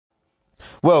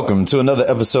Welcome to another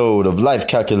episode of Life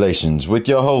Calculations with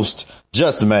your host,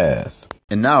 Just Math.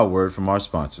 And now a word from our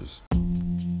sponsors.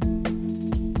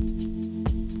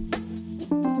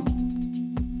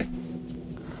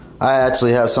 I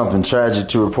actually have something tragic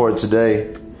to report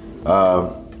today.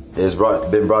 It's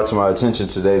been brought to my attention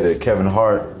today that Kevin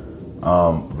Hart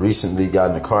recently got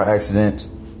in a car accident.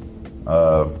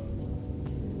 I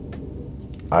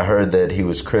heard that he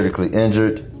was critically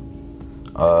injured.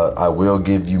 I will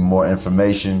give you more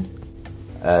information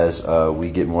as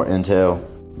we get more intel,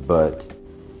 but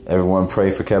everyone pray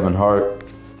for Kevin Hart.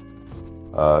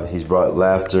 He's brought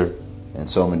laughter and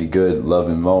so many good,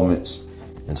 loving moments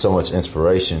and so much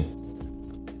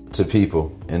inspiration to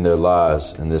people in their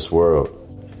lives in this world.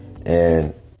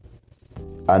 And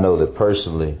I know that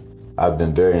personally, I've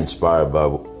been very inspired by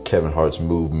Kevin Hart's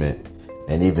movement,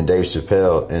 and even Dave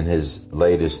Chappelle in his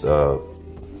latest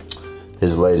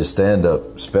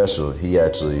stand-up special, he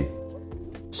actually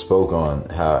spoke on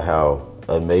how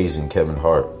amazing Kevin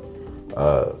Hart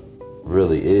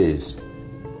really is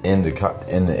in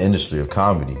the industry of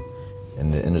comedy, in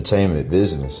the entertainment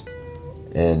business,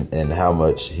 and how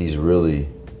much he's really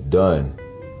done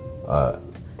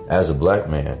as a black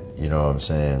man, you know what I'm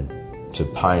saying, to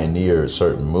pioneer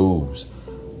certain moves,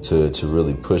 to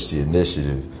really push the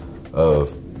initiative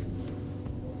of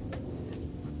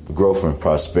growth and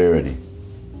prosperity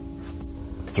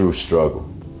through struggle.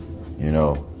 You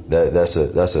know, that's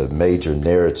a major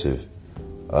narrative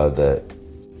that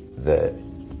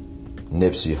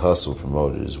Nipsey Hussle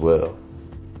promoted as well.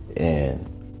 And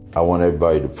I want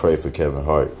everybody to pray for Kevin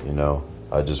Hart. You know,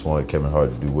 I just want Kevin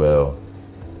Hart to do well,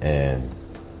 and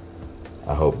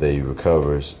I hope that he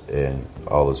recovers and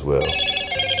all is well.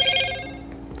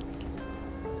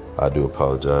 I do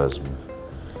apologize, man.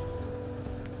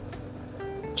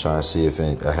 Trying to see if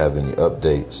I have any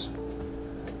updates,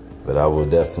 but I will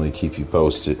definitely keep you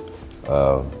posted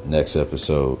next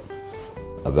episode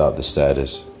about the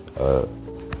status,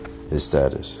 his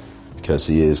status, because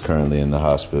he is currently in the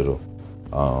hospital.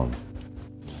 I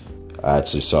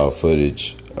actually saw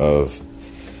footage of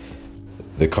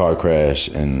the car crash,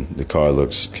 and the car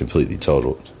looks completely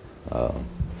totaled.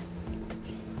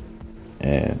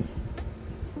 And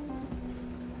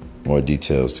more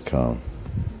details to come.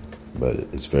 But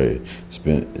it's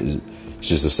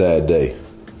just a sad day.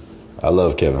 I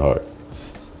love Kevin Hart,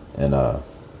 and I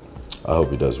hope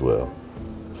he does well.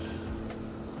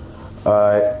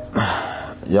 Alright,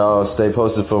 y'all stay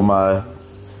posted for my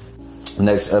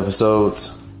next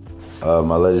episodes,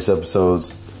 my latest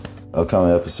episodes,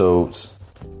 upcoming episodes.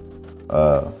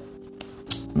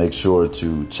 Make sure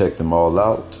to check them all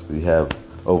out. We have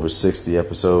over 60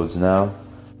 episodes now.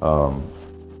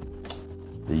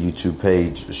 The YouTube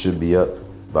page should be up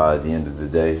by the end of the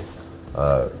day.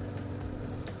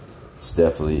 It's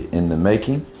definitely in the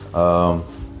making.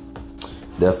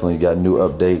 Definitely got new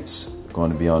updates.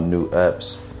 Going to be on new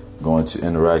apps. Going to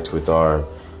interact with our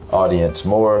audience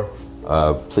more.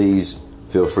 Please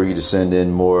feel free to send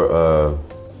in more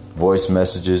voice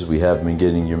messages. We have been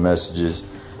getting your messages.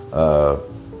 Feel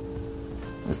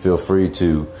free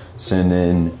to send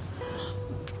in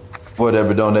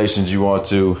whatever donations you want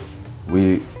to.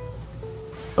 We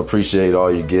appreciate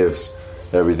all your gifts,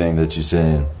 everything that you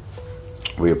send.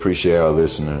 We appreciate our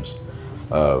listeners.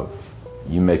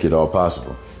 You make it all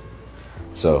possible.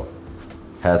 So,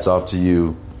 hats off to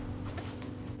you.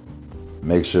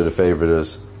 Make sure to favorite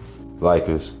us, like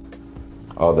us,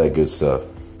 all that good stuff.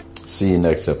 See you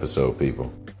next episode,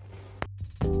 people.